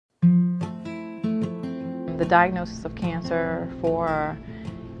The diagnosis of cancer for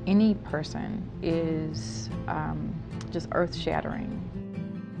any person is just earth-shattering.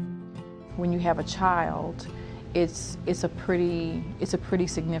 When you have a child, it's a pretty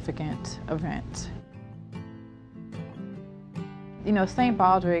significant event. You know, St.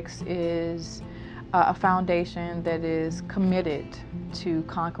 Baldricks is a foundation that is committed to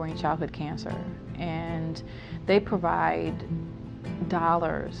conquering childhood cancer, and they provide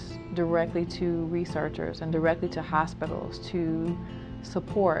dollars directly to researchers and directly to hospitals to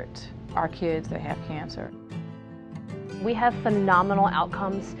support our kids that have cancer. We have phenomenal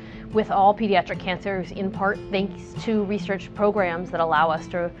outcomes with all pediatric cancers, in part thanks to research programs that allow us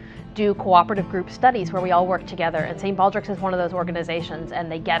to do cooperative group studies where we all work together. And St. Baldricks is one of those organizations,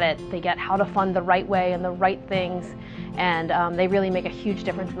 and they get it. They get how to fund the right way and the right things, and they really make a huge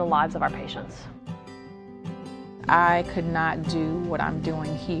difference in the lives of our patients. I could not do what I'm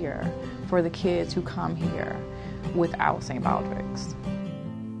doing here for the kids who come here without St. Baldricks.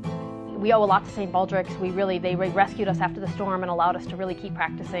 We owe a lot to St. Baldricks. They rescued us after the storm and allowed us to really keep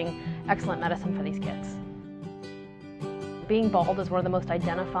practicing excellent medicine for these kids. Being bald is one of the most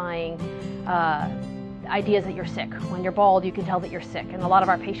identifying ideas that you're sick. When you're bald, you can tell that you're sick, and a lot of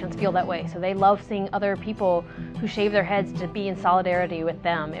our patients feel that way. So they love seeing other people who shave their heads to be in solidarity with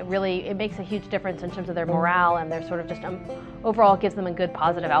them. It makes a huge difference in terms of their morale, and their sort of just overall gives them a good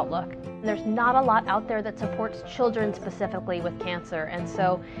positive outlook. There's not a lot out there that supports children specifically with cancer, and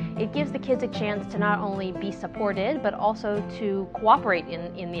so it gives the kids a chance to not only be supported, but also to cooperate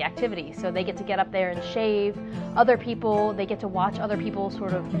in the activity. So they get to get up there and shave other people, they get to watch other people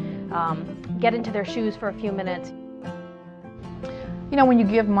sort of get into their shoes for a few minutes. You know, when you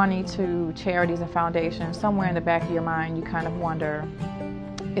give money to charities and foundations, somewhere in the back of your mind you kind of wonder,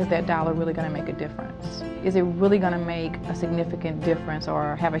 is that dollar really going to make a difference? Is it really going to make a significant difference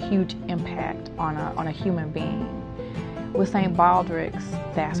or have a huge impact on a human being? With St. Baldricks,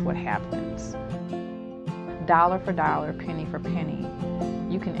 that's what happens. Dollar for dollar, penny for penny,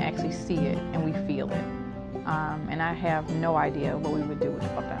 you can actually see it and we feel it. And I have no idea what we would do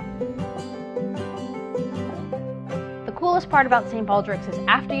without them. The coolest part about St. Baldricks is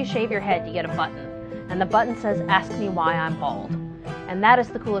after you shave your head, you get a button. And the button says, "Ask me why I'm bald." And that is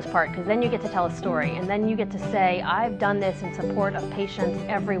the coolest part, because then you get to tell a story, and then you get to say, I've done this in support of patients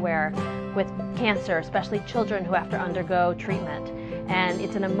everywhere with cancer, especially children who have to undergo treatment. And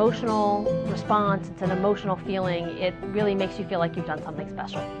it's an emotional response, it's an emotional feeling. It really makes you feel like you've done something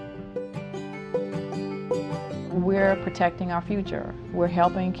special. We're protecting our future. We're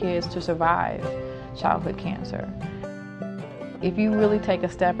helping kids to survive childhood cancer. If you really take a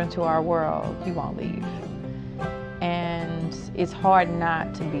step into our world, you won't leave. And it's hard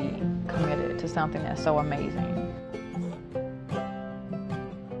not to be committed to something that's so amazing.